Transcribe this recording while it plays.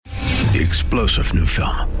The explosive new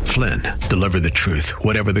film, Flynn, deliver the truth,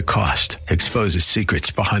 whatever the cost, exposes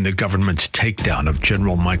secrets behind the government's takedown of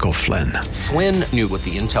General Michael Flynn. Flynn knew what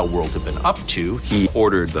the intel world had been up to. He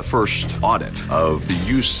ordered the first audit of the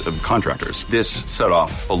use of contractors. This set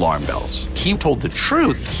off alarm bells. He told the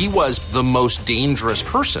truth. He was the most dangerous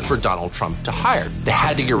person for Donald Trump to hire. They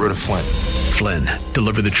had to get rid of Flynn. Flynn,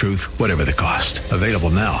 deliver the truth, whatever the cost. Available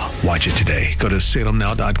now. Watch it today. Go to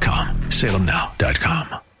salemnow.com.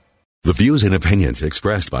 salemnow.com. The views and opinions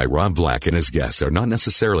expressed by Rob Black and his guests are not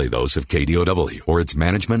necessarily those of KDOW or its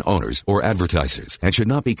management, owners, or advertisers and should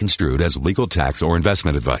not be construed as legal, tax, or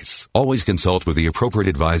investment advice. Always consult with the appropriate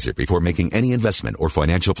advisor before making any investment or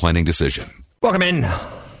financial planning decision. Welcome in.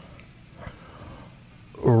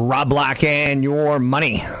 Rob Black and your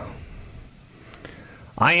money.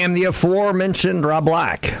 I am the aforementioned Rob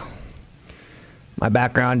Black. My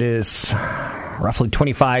background is roughly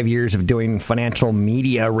 25 years of doing financial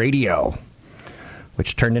media radio,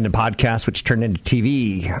 which turned into podcasts, which turned into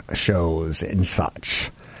TV shows and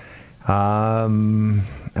such. Am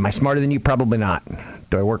I smarter than you? Probably not.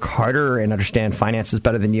 Do I work harder and understand finances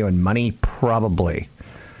better than you and money? Probably.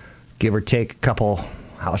 Give or take a couple,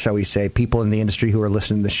 how shall we say, people in the industry who are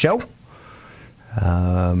listening to the show.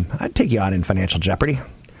 I'd take you on in Financial Jeopardy.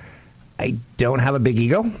 I don't have a big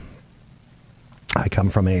ego. I come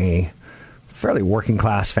from a fairly working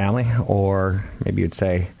class family, or maybe you'd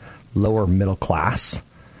say lower middle class.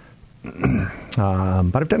 But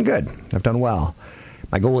I've done good. I've done well.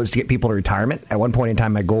 My goal is to get people to retirement. At one point in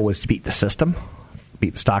time, my goal was to beat the system,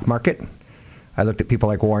 beat the stock market. I looked at people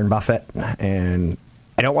like Warren Buffett, and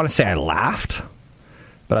I don't want to say I laughed,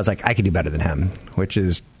 but I was like, I could do better than him, which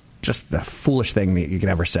is just the foolish thing that you could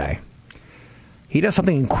ever say. He does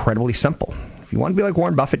something incredibly simple. If you want to be like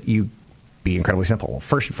Warren Buffett, you be incredibly simple. Well,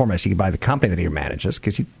 first and foremost, you can buy the company that he manages,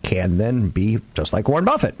 because you can then be just like Warren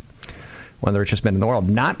Buffett, one of the richest men in the world.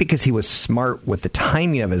 Not because he was smart with the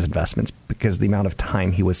timing of his investments, because the amount of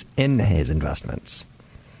time he was in his investments.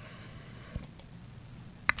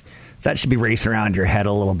 So that should be racing around your head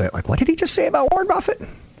a little bit. Like, what did he just say about Warren Buffett?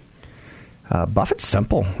 Buffett's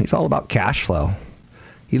simple. He's all about cash flow.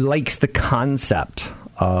 He likes the concept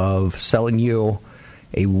of selling you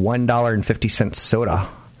a $1.50 soda,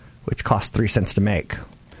 which costs 3 cents to make.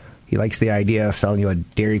 He likes the idea of selling you a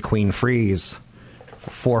Dairy Queen Freeze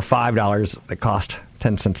for $4 or $5 that cost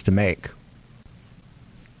 10 cents to make.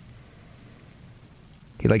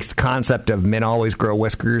 He likes the concept of men always grow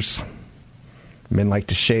whiskers. Men like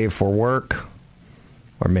to shave for work,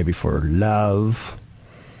 or maybe for love.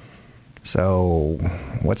 So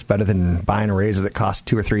what's better than buying a razor that costs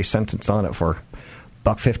 2 or 3 cents and selling it for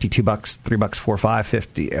 $1.50, $2, $3, $4,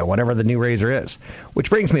 $5, $50, whatever the new razor is? Which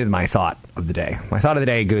brings me to my thought of the day. My thought of the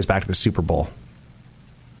day goes back to the Super Bowl.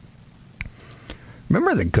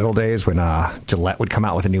 Remember the good old days when Gillette would come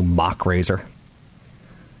out with a new mock razor?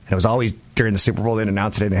 And it was always during the Super Bowl they'd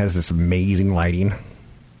announce it, and it has this amazing lighting.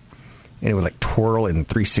 And it would like twirl in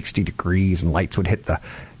 360 degrees, and lights would hit the...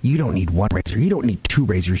 You don't need one razor. You don't need 2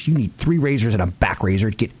 razors. You need 3 razors and a back razor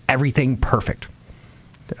to get everything perfect.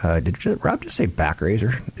 Did Rob just say back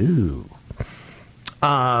razor? Ooh.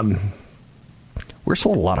 We're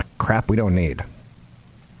sold a lot of crap we don't need.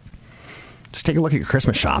 Just take a look at your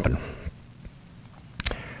Christmas shopping.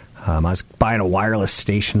 I was buying a wireless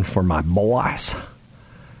station for my boys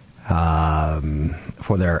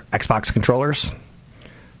for their Xbox controllers.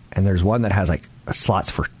 And there's one that has like slots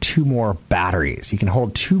for 2 more batteries. You can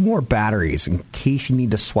hold 2 more batteries in case you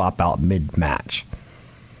need to swap out mid-match.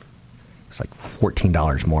 It's like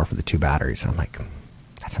 $14 more for the 2 batteries. And I'm like,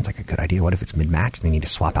 that sounds like a good idea. What if it's mid-match and they need to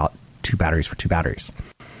swap out 2 batteries for 2 batteries?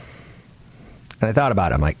 And I thought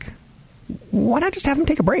about it. I'm like, why not just have them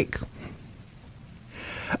take a break?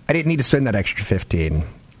 I didn't need to spend that extra $15,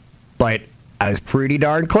 but I was pretty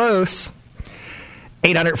darn close.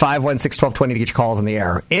 800-516-1220 to get your calls on the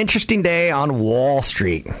air. Interesting day on Wall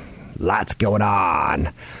Street. Lots going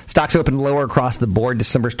on. Stocks opened lower across the board.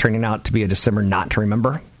 December's turning out to be a December not to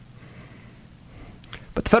remember.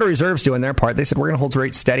 But the Federal Reserve's doing their part. They said we're going to hold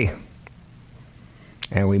rates steady.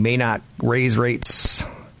 And we may not raise rates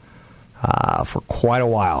for quite a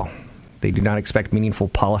while. They do not expect meaningful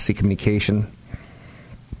policy communication.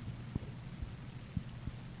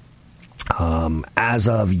 As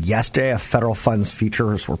of yesterday, federal funds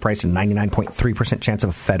futures were priced at 99.3% chance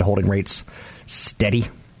of Fed holding rates steady.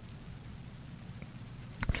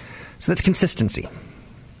 So that's consistency.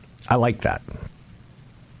 I like that.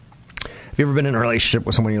 Have you ever been in a relationship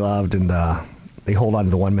with someone you loved and they hold on to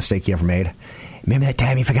the one mistake you ever made? Remember that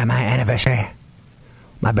time you forgot my anniversary?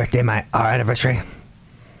 My birthday, our anniversary?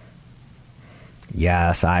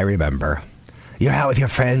 Yes, I remember. You're out with your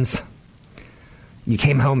friends. You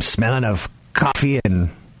came home smelling of coffee and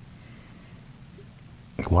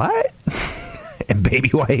what? And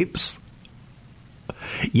baby wipes.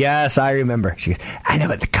 Yes, I remember. She goes, I know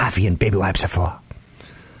what the coffee and baby wipes are for.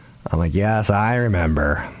 I'm like, yes, I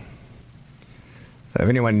remember. So if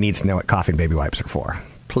anyone needs to know what coffee and baby wipes are for,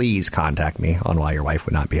 please contact me on why your wife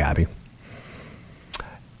would not be happy.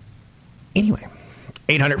 Anyway,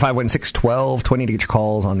 800-516-1220 to get your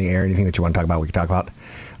calls on the air. Anything that you want to talk about, we can talk about.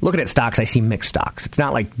 Looking at stocks, I see mixed stocks. It's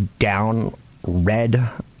not like down red,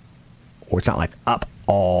 or it's not like up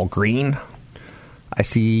all green. I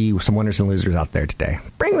see some winners and losers out there today.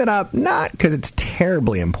 Bring that up, not because it's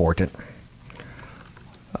terribly important.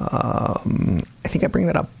 I think I bring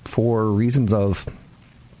that up for reasons of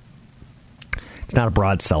it's not a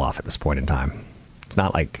broad sell-off at this point in time. It's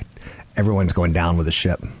not like everyone's going down with the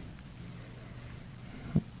ship.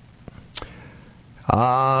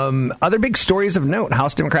 Other big stories of note.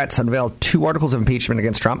 House Democrats unveiled 2 articles of impeachment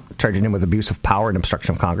against Trump, charging him with abuse of power and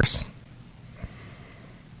obstruction of Congress.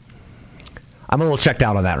 I'm a little checked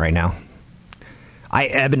out on that right now. I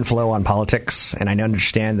ebb and flow on politics, and I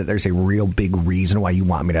understand that there's a real big reason why you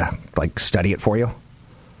want me to study it for you.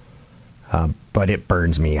 But it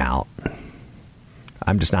burns me out.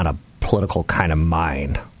 I'm just not a political kind of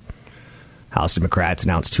mind. House Democrats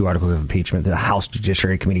announced 2 articles of impeachment. The House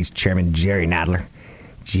Judiciary Committee's chairman, Jerry Nadler,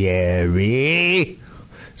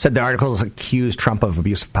 said the articles accused Trump of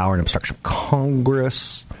abuse of power and obstruction of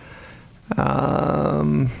Congress.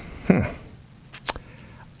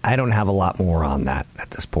 I don't have a lot more on that at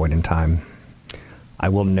this point in time. I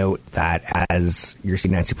will note that as you're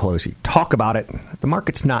seeing Nancy Pelosi talk about it, the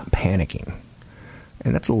market's not panicking.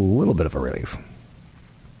 And that's a little bit of a relief.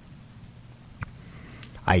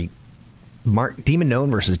 Demon known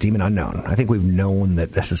versus demon unknown. I think we've known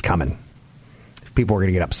that this is coming. If people are going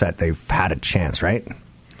to get upset, they've had a chance, right?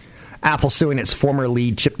 Apple suing its former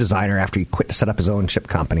lead chip designer after he quit to set up his own chip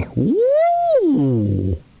company.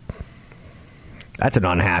 Woo! That's an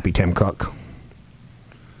unhappy Tim Cook.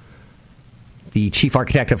 The chief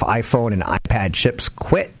architect of iPhone and iPad chips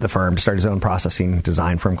quit the firm to start his own processing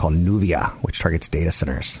design firm called Nuvia, which targets data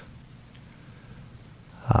centers.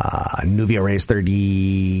 Nuvia raised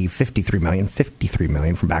 $53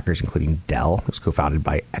 million from backers, including Dell. It was co-founded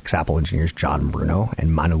by ex-Apple engineers John Bruno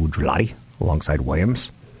and Manu Gulati, alongside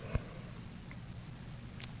Williams.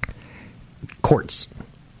 Courts.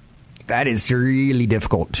 That is really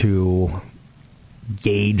difficult to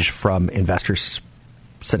gauge from investors'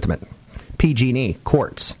 sentiment. PG&E,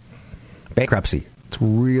 courts, bankruptcy. It's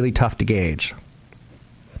really tough to gauge.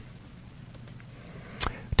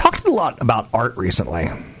 Talked a lot about art recently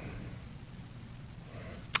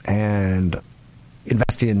and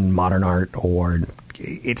investing in modern art, or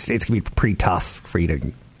it's going to be pretty tough for you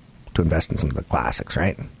to invest in some of the classics,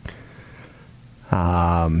 right?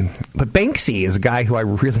 But Banksy is a guy who I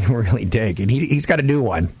really, really dig, and he's got a new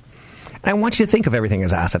one. And I want you to think of everything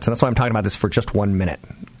as assets, and that's why I'm talking about this for just 1 minute.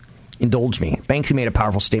 Indulge me. Banksy made a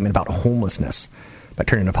powerful statement about homelessness by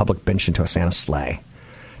turning a public bench into a Santa sleigh.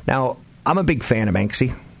 Now, I'm a big fan of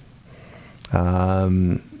Banksy.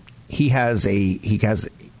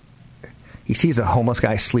 He sees a homeless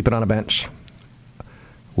guy sleeping on a bench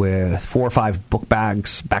with 4 or 5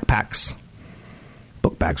 backpacks.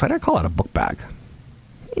 Book bags. Why did I call it a book bag?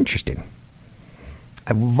 Interesting.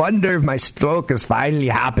 I wonder if my stroke has finally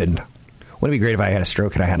happened. Wouldn't it be great if I had a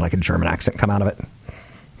stroke and I had like a German accent come out of it?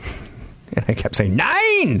 And I kept saying,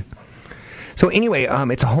 9! So anyway,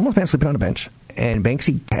 it's a homeless man sleeping on a bench, and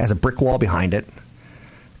Banksy has a brick wall behind it.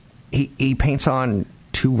 He paints on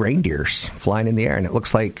 2 reindeers flying in the air, and it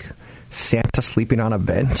looks like Santa sleeping on a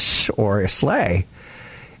bench or a sleigh.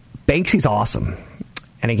 Banksy's awesome.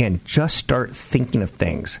 And again, just start thinking of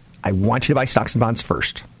things. I want you to buy stocks and bonds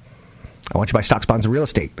first. I want you to buy stocks, bonds, and real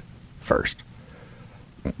estate first.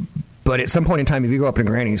 But at some point in time, if you go up in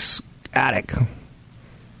Granny's attic,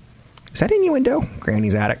 is that innuendo?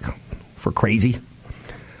 Granny's attic for crazy?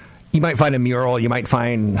 You might find a mural. You might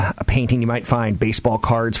find a painting. You might find baseball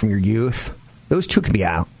cards from your youth. Those too can be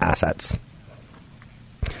assets.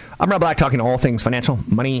 I'm Rob Black, talking all things financial,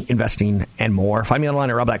 money, investing, and more. Find me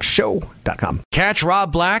online at robblackshow.com. Catch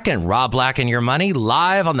Rob Black and Rob Black and Your Money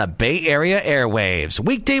live on the Bay Area airwaves,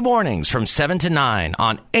 weekday mornings from 7 to 9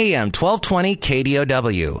 on AM 1220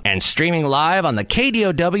 KDOW and streaming live on the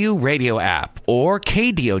KDOW radio app or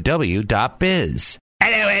KDOW.biz.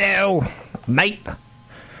 Hello, mate.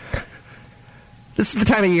 This is the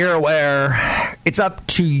time of year where it's up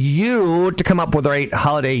to you to come up with the right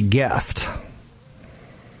holiday gift.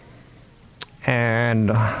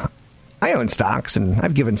 And I own stocks, and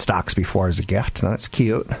I've given stocks before as a gift, and that's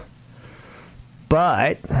cute.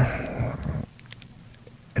 But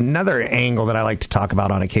another angle that I like to talk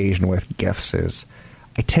about on occasion with gifts is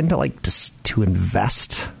I tend to like to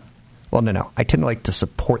invest. Well, no. I tend to like to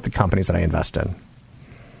support the companies that I invest in.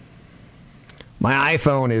 My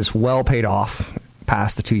iPhone is well paid off,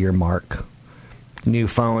 past the 2-year mark. New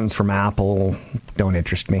phones from Apple don't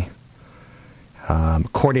interest me.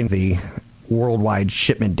 According to the worldwide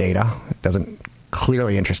shipment data, it doesn't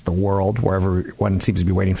clearly interest the world, where everyone seems to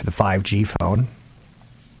be waiting for the 5G phone.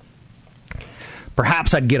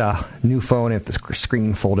 Perhaps I'd get a new phone if the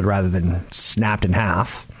screen folded rather than snapped in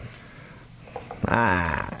half.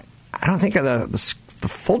 I don't think of the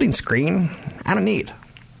folding screen. I don't need.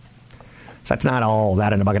 So that's not all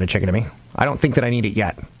that in a bucket of chicken to me. I don't think that I need it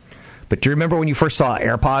yet. But do you remember when you first saw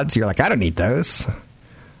AirPods? You're like, I don't need those.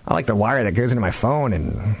 I like the wire that goes into my phone,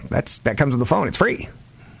 and that comes with the phone. It's free.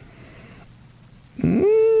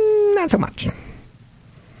 Not so much.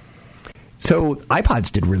 So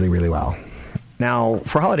iPods did really, really well. Now,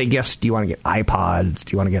 for holiday gifts, do you want to get iPods?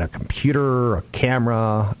 Do you want to get a computer, a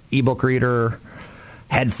camera, ebook reader,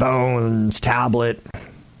 headphones, tablet,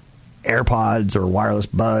 AirPods, or wireless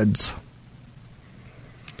buds?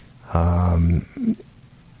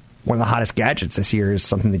 One of the hottest gadgets this year is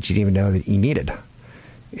something that you didn't even know that you needed.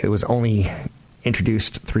 It was only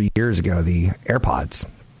introduced 3 years ago, the AirPods.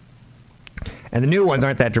 And the new ones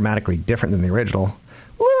aren't that dramatically different than the original.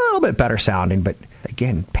 A little bit better sounding, but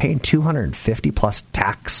again, paying $250 plus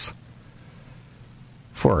tax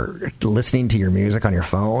for listening to your music on your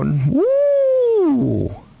phone.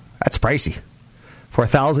 Woo! That's pricey. For a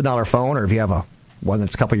 $1,000 phone, or if you have one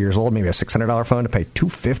that's a couple years old, maybe a $600 phone, to pay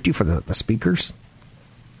 $250 for the speakers,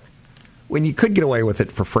 when you could get away with it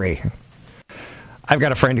for free. I've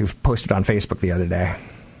got a friend who posted on Facebook the other day.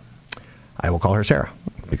 I will call her Sarah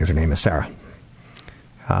because her name is Sarah.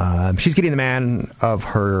 She's getting the man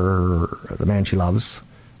she loves,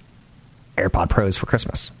 AirPod Pros for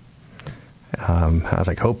Christmas. I was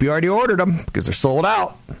like, hope you already ordered them because they're sold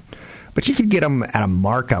out. But you could get them at a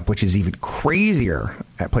markup, which is even crazier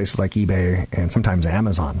at places like eBay and sometimes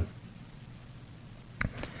Amazon.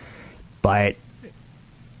 But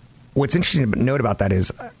what's interesting to note about that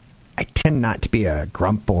is I tend not to be a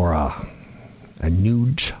grump or a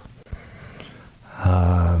nooge.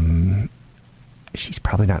 She's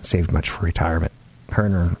probably not saved much for retirement. Her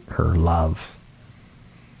and her love.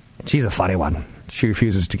 She's a funny one. She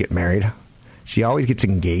refuses to get married. She always gets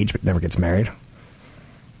engaged but never gets married.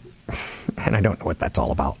 And I don't know what that's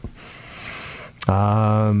all about. But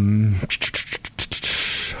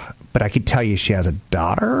I could tell you she has a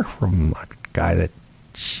daughter from a guy that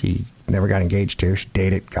she never got engaged to. She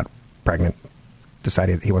dated, got pregnant,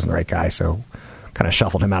 decided he wasn't the right guy, so kind of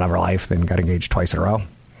shuffled him out of her life, then got engaged twice in a row.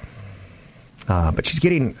 But she's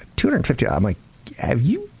getting $250. I'm like,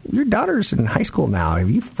 your daughter's in high school now. Have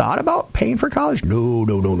you thought about paying for college? No.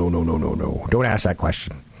 Don't ask that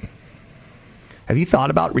question. Have you thought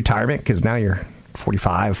about retirement? Because now you're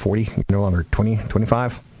 45, 40, you're no longer 20,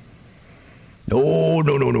 25. No.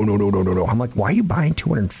 I'm like, why are you buying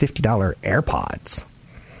 $250 AirPods?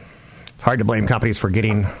 It's hard to blame companies for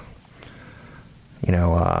getting,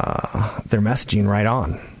 their messaging right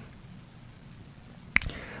on.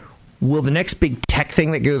 Will the next big tech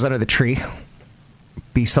thing that goes under the tree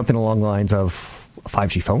be something along the lines of a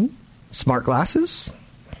 5G phone, smart glasses,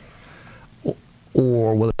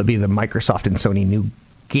 or will it be the Microsoft and Sony new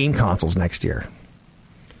game consoles next year?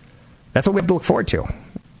 That's what we have to look forward to.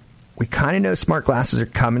 We kind of know smart glasses are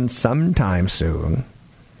coming sometime soon.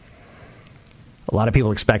 A lot of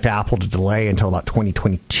people expect Apple to delay until about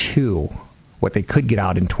 2022 what they could get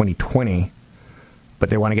out in 2020, but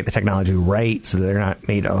they want to get the technology right so they're not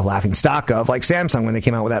made a laughing stock of, like Samsung when they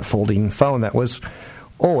came out with that folding phone that was,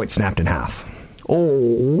 it snapped in half.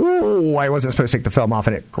 I wasn't supposed to take the film off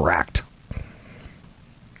and it cracked.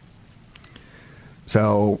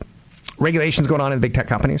 So regulations going on in the big tech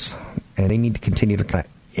companies, and they need to continue to kind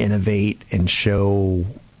of innovate and show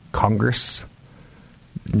Congress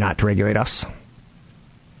not to regulate us.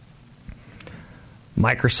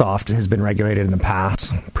 Microsoft has been regulated in the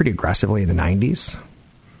past pretty aggressively in the 90s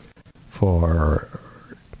for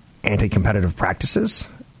anti-competitive practices.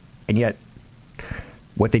 And yet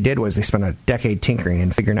what they did was they spent a decade tinkering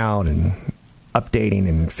and figuring out and updating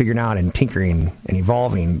and figuring out and tinkering and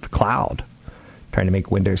evolving the cloud, trying to make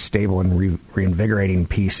Windows stable and reinvigorating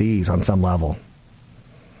PCs on some level.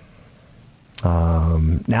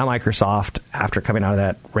 Now Microsoft, after coming out of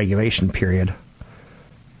that regulation period,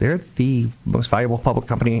 they're the most valuable public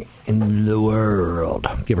company in the world,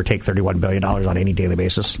 give or take $31 billion on any daily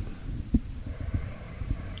basis.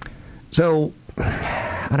 So,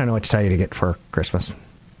 I don't know what to tell you to get for Christmas.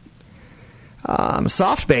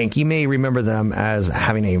 SoftBank, you may remember them as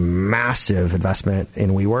having a massive investment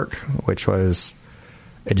in WeWork, which was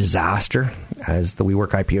a disaster as the WeWork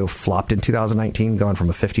IPO flopped in 2019, going from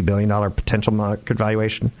a $50 billion potential market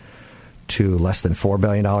valuation to less than $4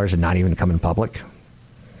 billion and not even coming public.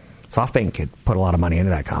 SoftBank had put a lot of money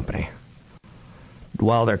into that company.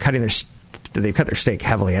 Well, they've cut their stake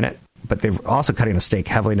heavily in it, but they're also cutting a stake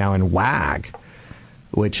heavily now in Wag,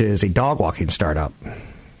 which is a dog walking startup.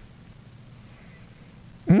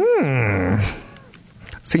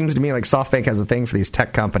 Seems to me like SoftBank has a thing for these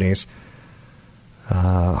tech companies,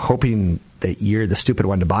 hoping that you're the stupid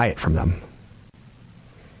one to buy it from them.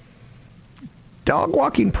 Dog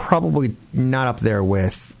walking probably not up there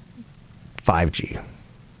with 5G.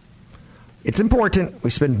 It's important. We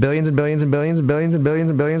spend billions and billions and billions and billions and billions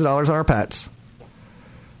and billions of dollars on our pets.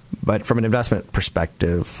 But from an investment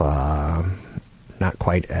perspective, not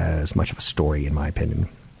quite as much of a story, in my opinion.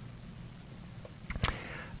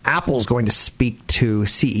 Apple's going to speak to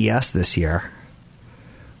CES this year.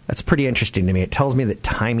 That's pretty interesting to me. It tells me that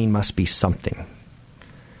timing must be something.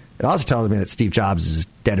 It also tells me that Steve Jobs is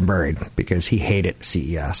dead and buried because he hated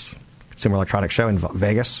CES, Consumer Electronics Show in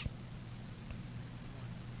Vegas.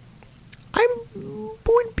 I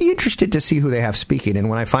would be interested to see who they have speaking, and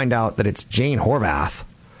when I find out that it's Jane Horvath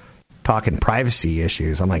talking privacy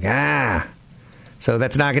issues, I'm like, so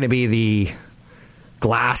that's not going to be the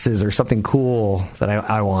glasses or something cool that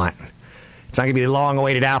I want. It's not going to be the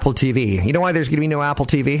long-awaited Apple TV. You know why there's going to be no Apple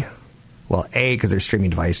TV? Well, A, because there's streaming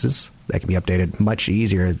devices that can be updated much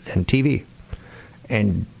easier than TV.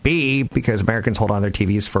 And B, because Americans hold on to their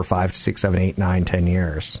TVs for 5, 6, 7, 8, 9, 10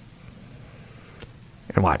 years.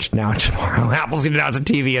 And watch, now tomorrow, Apple's going to announce a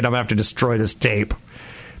TV and I'm going to have to destroy this tape.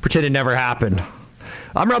 Pretend it never happened.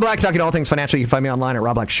 I'm Rob Black, talking all things financial. You can find me online at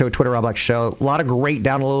Rob Black Show, Twitter, Rob Black Show. A lot of great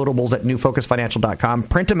downloadables at newfocusfinancial.com.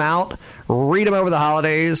 Print them out, read them over the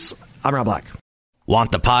holidays. I'm Rob Black.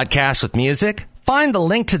 Want the podcast with music? Find the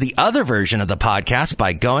link to the other version of the podcast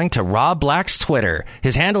by going to Rob Black's Twitter.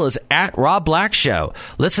 His handle is at Rob Black Show.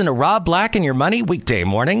 Listen to Rob Black and Your Money weekday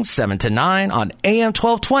mornings, 7 to 9 on AM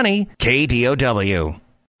 1220 KDOW.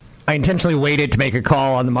 I intentionally waited to make a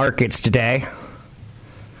call on the markets today.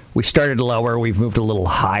 We started lower. We've moved a little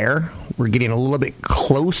higher. We're getting a little bit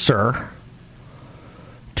closer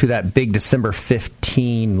to that big December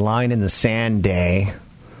 15 line in the sand day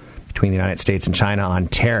between the United States and China on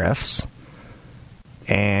tariffs.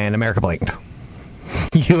 And America blinked.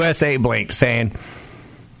 USA blinked, saying,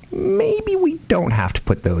 maybe we don't have to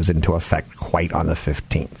put those into effect quite on the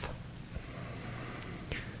 15th.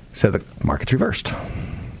 So the market's reversed.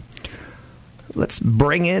 Let's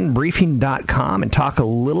bring in briefing.com and talk a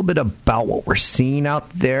little bit about what we're seeing out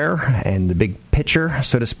there and the big picture,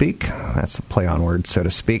 so to speak. That's a play on words, so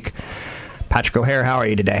to speak. Patrick O'Hare, how are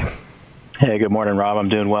you today? Hey, good morning, Rob. I'm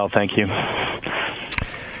doing well, thank you.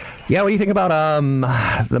 Yeah, what do you think about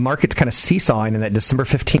the market's kind of seesawing and that December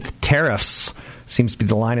 15th tariffs seems to be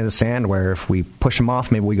the line in the sand where if we push them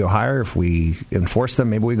off, maybe we go higher. If we enforce them,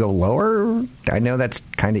 maybe we go lower. I know that's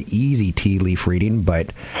kind of easy tea leaf reading, but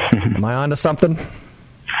am I onto something?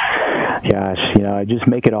 Gosh, I just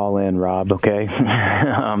make it all in, Rob, okay?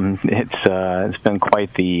 It's been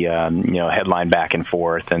quite the, headline back and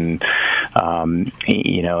forth. And,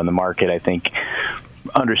 in the market, I think,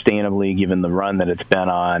 understandably, given the run that it's been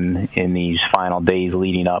on in these final days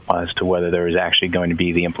leading up as to whether there is actually going to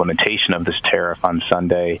be the implementation of this tariff on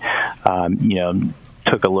Sunday,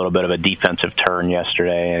 took a little bit of a defensive turn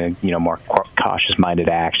yesterday and, more cautious-minded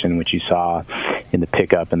action, which you saw in the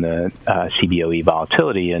pickup in the CBOE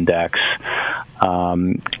volatility index.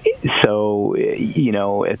 So,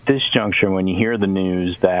 at this juncture, when you hear the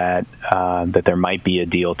news that there might be a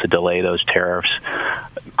deal to delay those tariffs,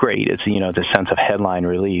 great. It's, it's a sense of headline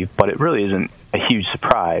relief, but it really isn't a huge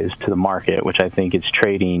surprise to the market, which I think is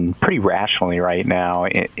trading pretty rationally right now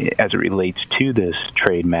as it relates to this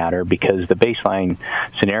trade matter, because the baseline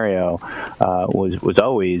scenario was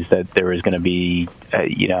always that there was going to be,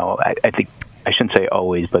 I think, I shouldn't say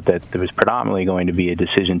always, but that there was predominantly going to be a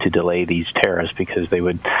decision to delay these tariffs because they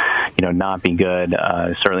would, not be good,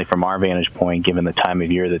 certainly from our vantage point, given the time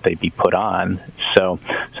of year that they'd be put on. So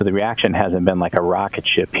the reaction hasn't been like a rocket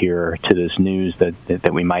ship here to this news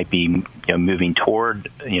that we might be, moving toward,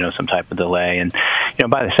 some type of delay. And,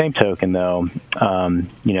 by the same token, though,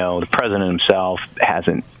 the president himself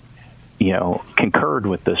hasn't, concurred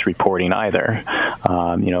with this reporting either.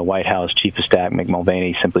 White House Chief of Staff Mick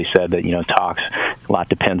Mulvaney simply said that, talks, a lot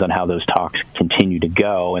depends on how those talks continue to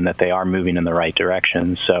go and that they are moving in the right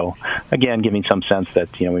direction. So, again, giving some sense that,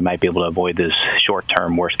 we might be able to avoid this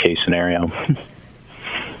short-term worst-case scenario.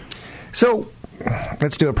 So,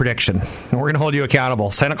 let's do a prediction. We're going to hold you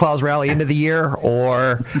accountable. Santa Claus rally into the year,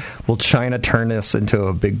 or will China turn this into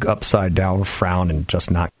a big upside down frown and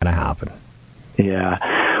just not going to happen?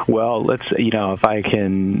 Yeah. Well, if I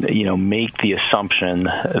can, make the assumption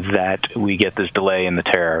that we get this delay in the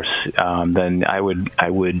tariffs, then I would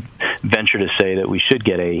venture to say that we should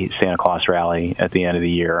get a Santa Claus rally at the end of the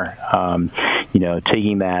year.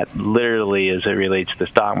 Taking that literally as it relates to the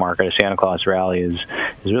stock market, a Santa Claus rally is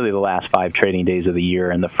really the last 5 trading days of the year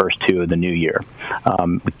and the first 2 of the new year.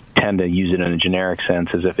 We tend to use it in a generic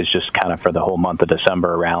sense as if it's just kind of for the whole month of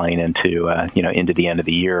December rallying into the end of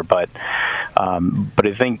the year. But I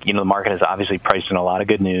think, the market has obviously priced in a lot of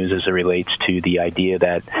good news as it relates to the idea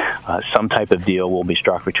that some type of deal will be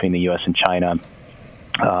struck between the U.S. and China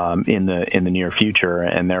in the near future,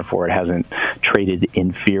 and therefore it hasn't traded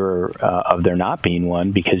in fear of there not being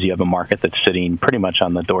one, because you have a market that's sitting pretty much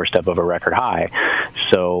on the doorstep of a record high.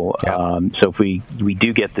 So, so if we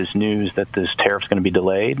do get this news that this tariff's going to be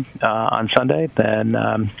delayed on Sunday, then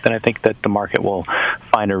I think that the market will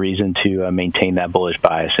find a reason to maintain that bullish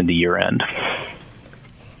bias into year end.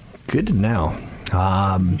 Good to know.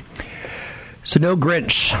 So no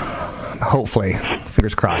Grinch, hopefully,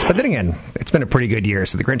 fingers crossed. But then again, it's been a pretty good year,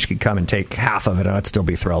 so the Grinch could come and take half of it, and I'd still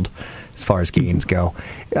be thrilled as far as gains go.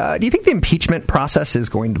 Do you think the impeachment process is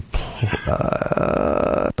going to...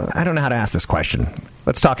 I don't know how to ask this question.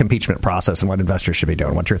 Let's talk impeachment process and what investors should be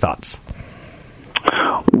doing. What's your thoughts?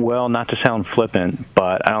 Well, not to sound flippant,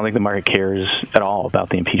 but I don't think the market cares at all about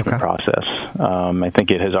the impeachment process. I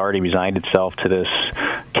think it has already resigned itself to this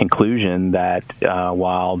conclusion that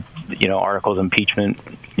while articles of impeachment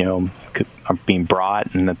are being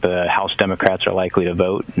brought, and that the House Democrats are likely to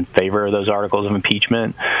vote in favor of those articles of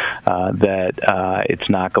impeachment, that it's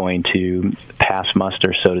not going to pass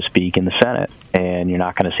muster, so to speak, in the Senate, and you're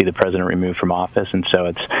not going to see the president removed from office. And so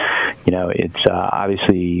it's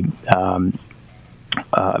obviously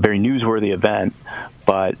a very newsworthy event.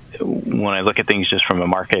 But when I look at things just from a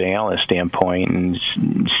market analyst standpoint and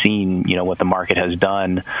seeing, what the market has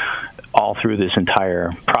done all through this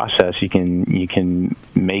entire process, you can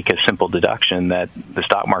make a simple deduction that the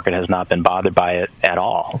stock market has not been bothered by it at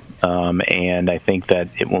all. And I think that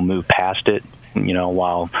it will move past it,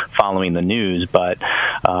 while following the news, but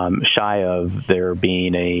shy of there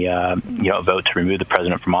being a vote to remove the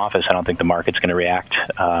president from office, I don't think the market's going to react,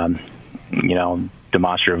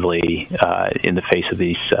 demonstratively in the face of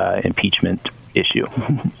this impeachment issue.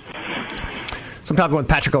 So I'm talking with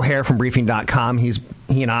Patrick O'Hare from Briefing.com.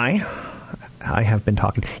 He and I have been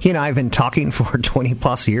talking for 20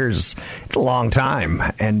 plus years. It's a long time,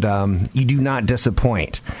 and you do not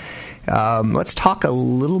disappoint. Let's talk a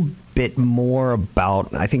little bit more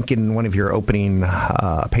about, I think in one of your opening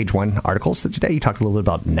page 1 articles today, you talked a little bit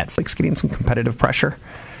about Netflix getting some competitive pressure.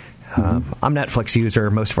 I'm a Netflix user.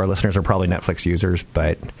 Most of our listeners are probably Netflix users,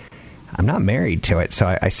 but I'm not married to it,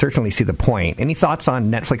 so I certainly see the point. Any thoughts on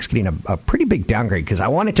Netflix getting a pretty big downgrade? Because I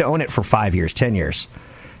wanted to own it for 5 years, 10 years.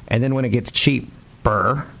 And then when it gets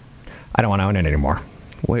cheaper, I don't want to own it anymore.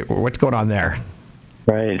 What's going on there?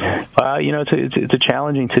 Right. It's a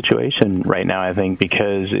challenging situation right now, I think,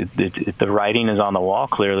 because the writing is on the wall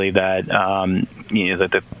clearly that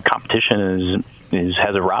that the competition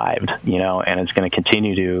has arrived, and it's going to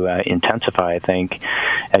continue to intensify, I think,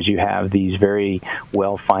 as you have these very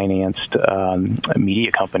well-financed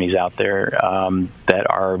media companies out there that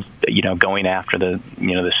are, going after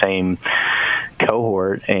the same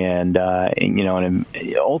cohort, and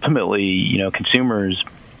ultimately, consumers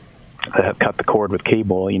that have cut the cord with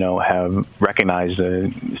cable, have recognized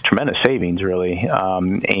the tremendous savings, really.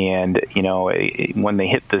 And when they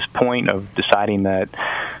hit this point of deciding that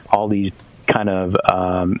all these kind of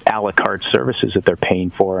a la carte services that they're paying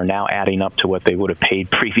for are now adding up to what they would have paid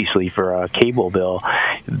previously for a cable bill,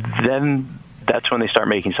 then that's when they start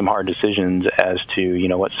making some hard decisions as to,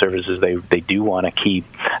 what services they do want to keep.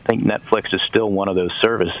 I think Netflix is still one of those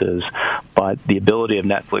services, but the ability of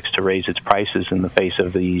Netflix to raise its prices in the face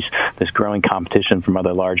of this growing competition from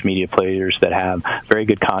other large media players that have very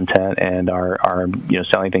good content and are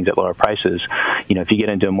selling things at lower prices, if you get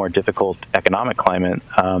into a more difficult economic climate,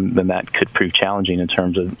 then that could prove challenging in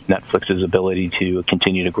terms of Netflix's ability to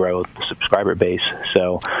continue to grow the subscriber base.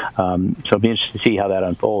 So it'll be interesting to see how that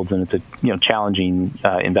unfolds, and it's a challenging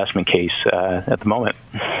investment case at the moment.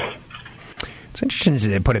 It's interesting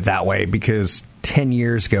to put it that way, because 10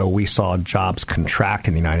 years ago we saw jobs contract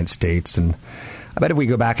in the United States, and I bet if we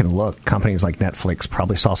go back and look, companies like Netflix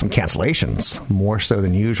probably saw some cancellations, more so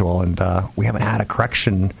than usual, and we haven't had a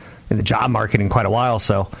correction in the job market in quite a while,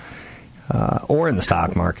 or in the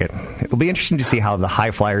stock market. It'll be interesting to see how the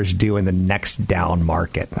high flyers do in the next down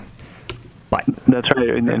market. But that's right.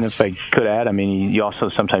 And if I could add, I mean, you also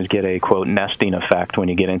sometimes get a, quote, nesting effect when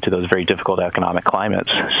you get into those very difficult economic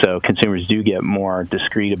climates. So consumers do get more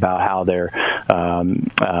discreet about how they're,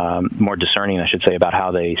 more discerning, I should say, about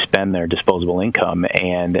how they spend their disposable income.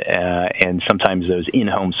 And sometimes those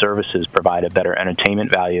in-home services provide a better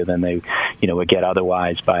entertainment value than they, would get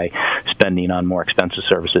otherwise by spending on more expensive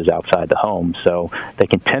services outside the home. So they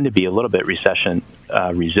can tend to be a little bit recession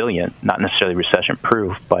resilient, not necessarily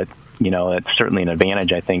recession-proof, but it's certainly an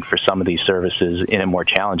advantage, I think, for some of these services in a more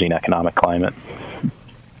challenging economic climate.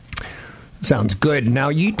 Sounds good. Now,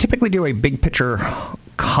 you typically do a big picture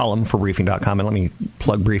column for Briefing.com, and let me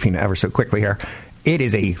plug Briefing ever so quickly here. It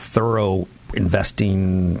is a thorough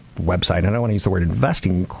investing website. I don't want to use the word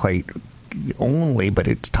investing quite only, but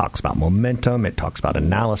it talks about momentum. It talks about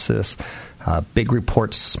analysis, big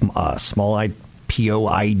reports, small IPO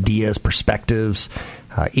ideas, perspectives,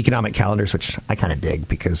 economic calendars, which I kind of dig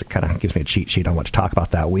because it kind of gives me a cheat sheet on what to talk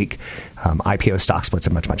about that week. IPO stock splits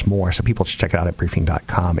and much, much more. So people should check it out at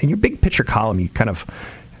Briefing.com. In your big picture column, you kind of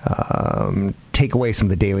take away some of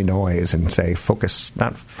the daily noise and say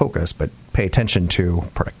not focus, but pay attention to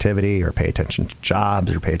productivity or pay attention to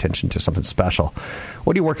jobs or pay attention to something special.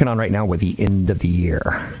 What are you working on right now with the end of the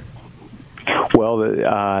year? Well,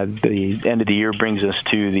 the end of the year brings us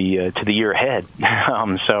to the year ahead.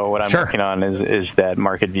 So what I'm working on is that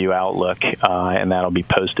market view outlook, and that'll be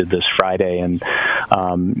posted this Friday. And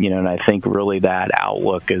and I think really that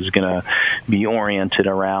outlook is going to be oriented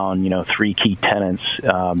around three key tenets: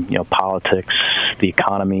 politics, the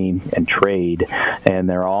economy, and trade. And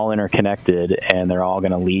they're all interconnected, and they're all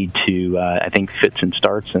going to lead to I think fits and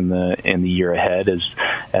starts in the year ahead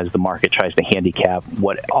as the market tries to handicap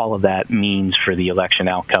what all of that means for the election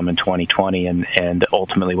outcome in 2020, and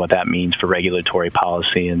ultimately what that means for regulatory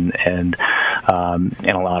policy and a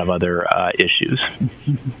lot of other issues.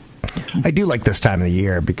 I do like this time of the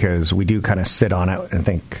year because we do kind of sit on it and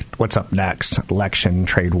think, what's up next? Election,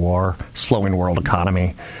 trade war, slowing world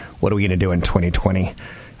economy. What are we going to do in 2020?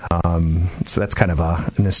 So that's kind of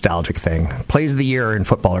a nostalgic thing. Plays of the year in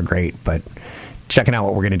football are great, but checking out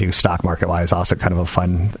what we're going to do stock market-wise, also kind of a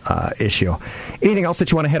fun issue. Anything else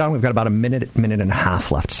that you want to hit on? We've got about a minute and a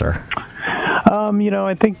half left, sir.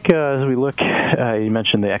 I think as we look, you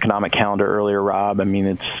mentioned the economic calendar earlier, Rob. I mean,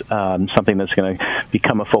 it's something that's going to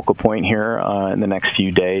become a focal point here in the next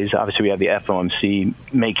few days. Obviously, we have the FOMC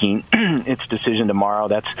making its decision tomorrow.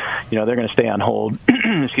 That's, they're going to stay on hold,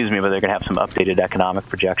 excuse me, but they're going to have some updated economic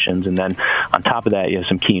projections. And then on top of that, you have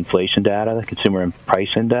some key inflation data, the Consumer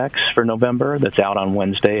Price Index for November that's out on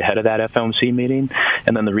Wednesday ahead of that FOMC meeting.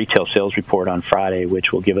 And then the retail sales report on Friday,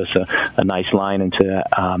 which will give us a nice line into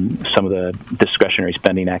some of the discretionary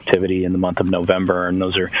spending activity in the month of November, and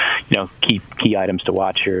those are, key items to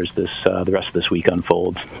watch here as the rest of this week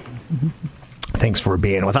unfolds. Thanks for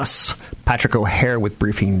being with us. Patrick O'Hare with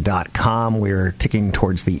Briefing.com. We're ticking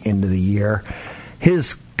towards the end of the year.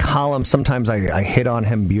 His column, sometimes I hit on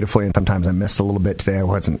him beautifully, and sometimes I missed a little bit today. It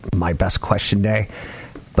wasn't my best question day,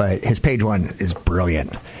 but his page one is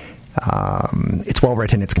brilliant. It's well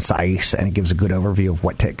written, it's concise, and it gives a good overview of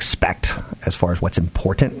what to expect as far as what's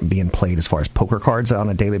important being played as far as poker cards on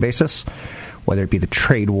a daily basis, whether it be the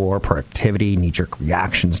trade war, productivity, knee-jerk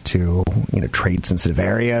reactions to trade-sensitive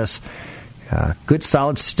areas. Good,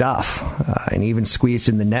 solid stuff, and even squeezed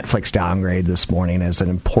in the Netflix downgrade this morning as an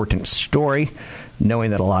important story,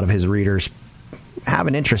 knowing that a lot of his readers have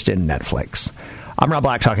an interest in Netflix. I'm Rob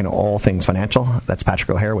Black, talking to all things financial. That's Patrick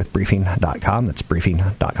O'Hare with Briefing.com. That's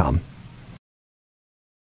Briefing.com.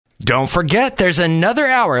 Don't forget, there's another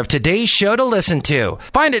hour of today's show to listen to.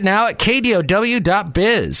 Find it now at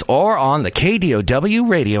KDOW.biz or on the KDOW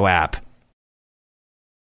radio app.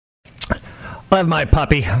 I have my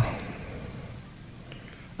puppy.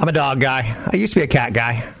 I'm a dog guy. I used to be a cat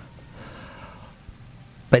guy.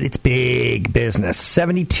 But it's big business.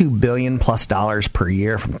 $72 billion plus per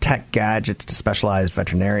year, from tech gadgets to specialized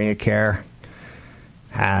veterinary care.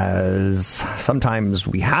 Sometimes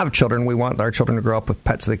we have children. We want our children to grow up with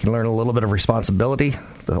pets so they can learn a little bit of responsibility,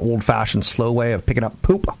 the old-fashioned slow way of picking up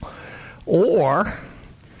poop. Or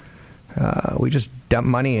we just dump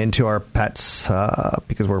money into our pets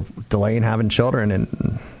because we're delaying having children.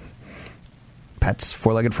 And pets,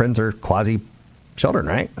 four-legged friends, are quasi-children,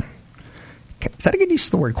 right? Is that a good use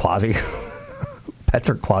of the word quasi? Pets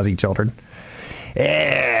are quasi-children.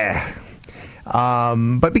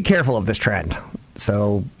 But be careful of this trend.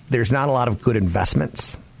 So there's not a lot of good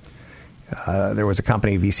investments. There was a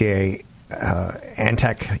company, VCA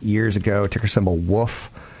Antec, years ago, ticker symbol WOOF,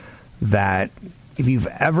 that if you've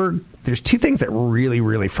ever... There's two things that really,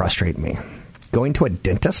 really frustrate me. Going to a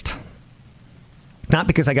dentist Not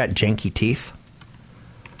because I got janky teeth,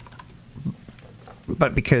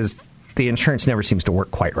 but because the insurance never seems to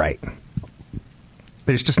work quite right.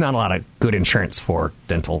 There's just not a lot of good insurance for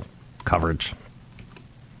dental coverage.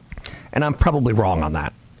 And I'm probably wrong on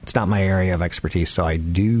that. It's not my area of expertise, so I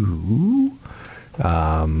do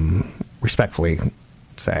respectfully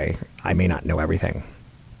say I may not know everything.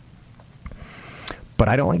 But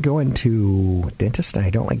I don't like going to dentists, and I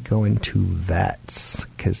don't like going to vets,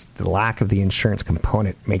 because the lack of the insurance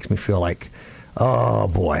component makes me feel like, oh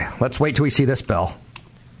boy, let's wait till we see this bill.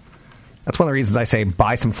 That's one of the reasons I say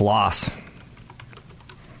buy some floss.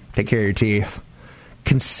 Take care of your teeth.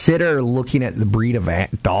 Consider looking at the breed of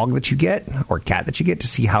dog that you get or cat that you get to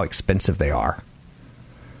see how expensive they are.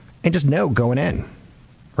 And just know going in,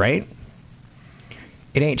 right?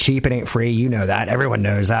 It ain't cheap, it ain't free. You know that. Everyone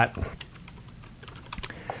knows that.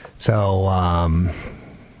 So,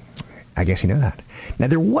 I guess you know that. Now,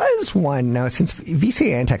 there was one, now since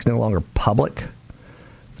VCA Antech's no longer public,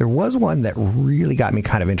 there was one that really got me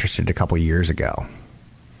kind of interested a couple years ago.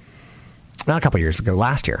 Not a couple years ago,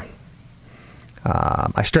 last year.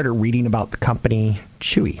 I started reading about the company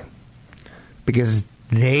Chewy, because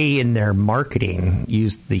they, in their marketing,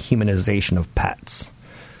 use the humanization of pets.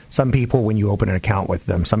 Some people, when you open an account with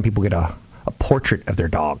them, some people get a portrait of their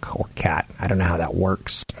dog or cat. I don't know how that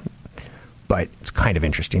works, but it's kind of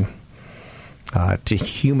interesting to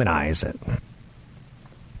humanize it.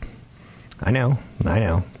 I know.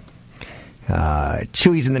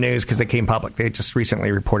 Chewy's in the news because they came public. They just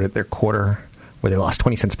recently reported their quarter where they lost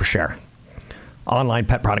 20 cents per share. Online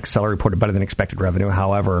pet product seller reported better than expected revenue,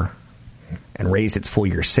 however, and raised its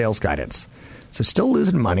full-year sales guidance. So still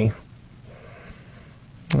losing money.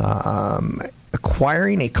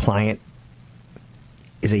 Acquiring a client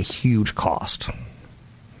is a huge cost.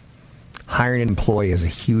 Hiring an employee is a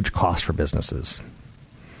huge cost for businesses.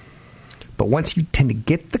 But once you tend to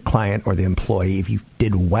get the client or the employee, if you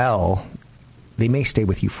did well, they may stay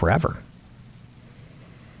with you forever.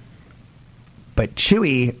 But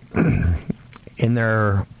Chewy, in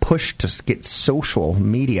their push to get social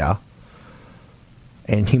media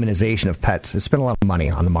and humanization of pets, has spent a lot of money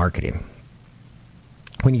on the marketing.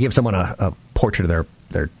 When you give someone a portrait of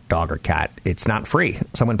their dog or cat, it's not free.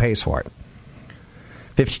 Someone pays for it.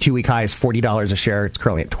 52-week high is $40 a share. It's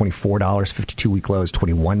currently at $24. 52-week low is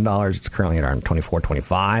 $21. It's currently at around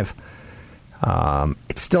 $24.25.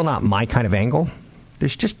 It's still not my kind of angle.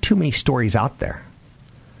 There's just too many stories out there.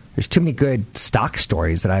 There's too many good stock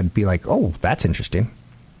stories that I'd be like, oh, that's interesting.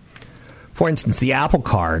 For instance, the Apple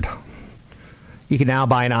Card. You can now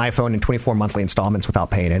buy an iPhone in 24 monthly installments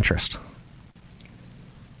without paying interest.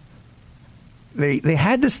 They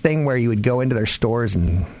had this thing where you would go into their stores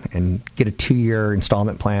and get a 2-year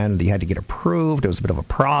installment plan. You had to get approved. It was a bit of a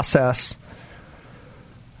process.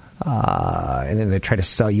 And then they try to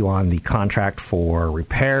sell you on the contract for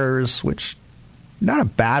repairs, which not a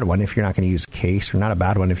bad one if you're not going to use a case, or not a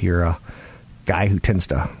bad one if you're a guy who tends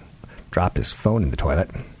to drop his phone in the toilet.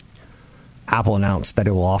 Apple announced that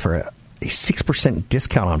it will offer a 6%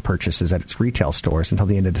 discount on purchases at its retail stores until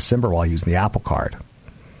the end of December while using the Apple Card.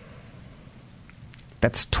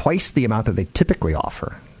 That's twice the amount that they typically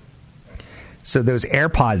offer. So those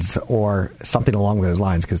AirPods or something along those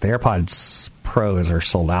lines, because the AirPods Pros are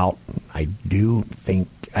sold out. I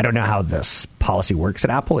don't know how this policy works at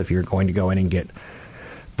Apple. If you're going to go in and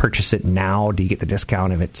purchase it now, do you get the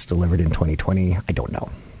discount if it's delivered in 2020? I don't know.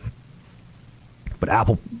 But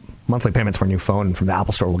Apple monthly payments for a new phone from the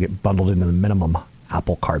Apple Store will get bundled into the minimum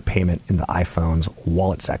Apple Card payment in the iPhone's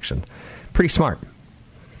wallet section. Pretty smart.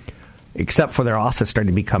 Except for they're also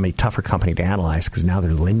starting to become a tougher company to analyze because now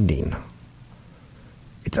they're lending.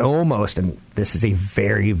 It's almost, and this is a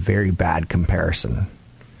very, very bad comparison,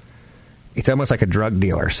 it's almost like a drug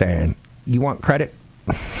dealer saying, you want credit?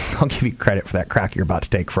 I'll give you credit for that crack you're about to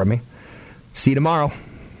take from me. See you tomorrow.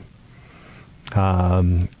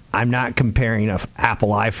 I'm not comparing an Apple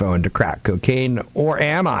iPhone to crack cocaine, or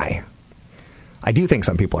am I? I do think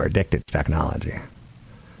some people are addicted to technology.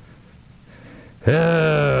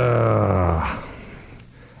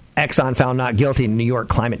 Exxon found not guilty in New York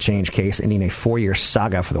climate change case, ending a 4-year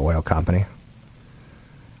saga for the oil company.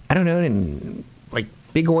 I don't know, and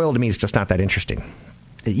big oil to me is just not that interesting.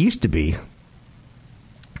 It used to be.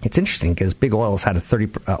 It's interesting because big oil's had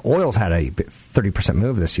oil's had a 30%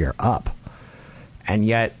 move this year up, and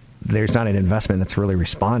yet there's not an investment that's really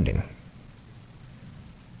responding.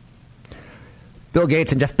 Bill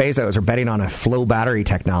Gates and Jeff Bezos are betting on a flow battery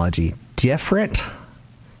technology. Different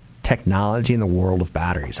technology in the world of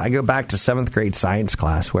batteries. I go back to 7th grade science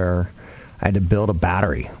class where I had to build a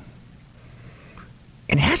battery.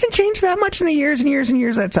 And it hasn't changed that much in the years and years and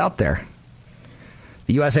years that's out there.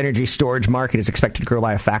 The U.S. energy storage market is expected to grow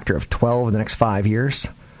by a factor of 12 in the next 5 years.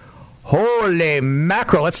 Holy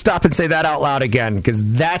mackerel. Let's stop and say that out loud again, because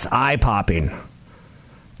that's eye-popping.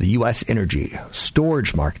 The U.S. energy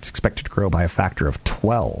storage market is expected to grow by a factor of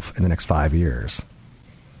 12 in the next 5 years.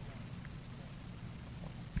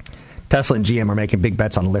 Tesla and GM are making big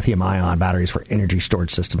bets on lithium-ion batteries for energy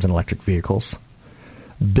storage systems and electric vehicles.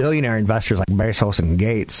 Billionaire investors like Bezos and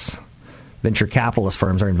Gates, venture capitalist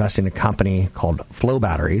firms, are investing in a company called Flow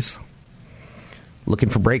Batteries, looking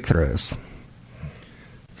for breakthroughs.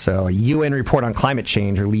 So a UN report on climate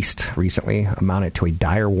change released recently amounted to a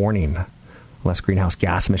dire warning. Unless greenhouse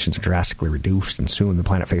gas emissions are drastically reduced, and soon the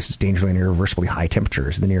planet faces dangerously and irreversibly high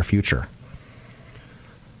temperatures in the near future.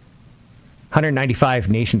 195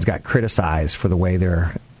 nations got criticized for the way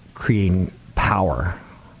they're creating power.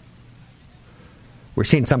 We're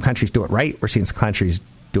seeing some countries do it right. We're seeing some countries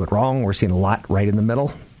do it wrong. We're seeing a lot right in the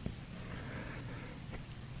middle.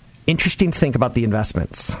 Interesting to think about the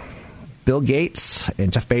investments. Bill Gates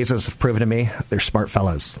and Jeff Bezos have proven to me they're smart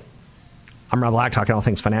fellows. I'm Rob Black, talking all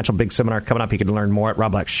things financial. Big seminar coming up. You can learn more at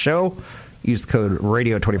Rob Black Show. Use the code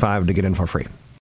RADIO25 to get in for free.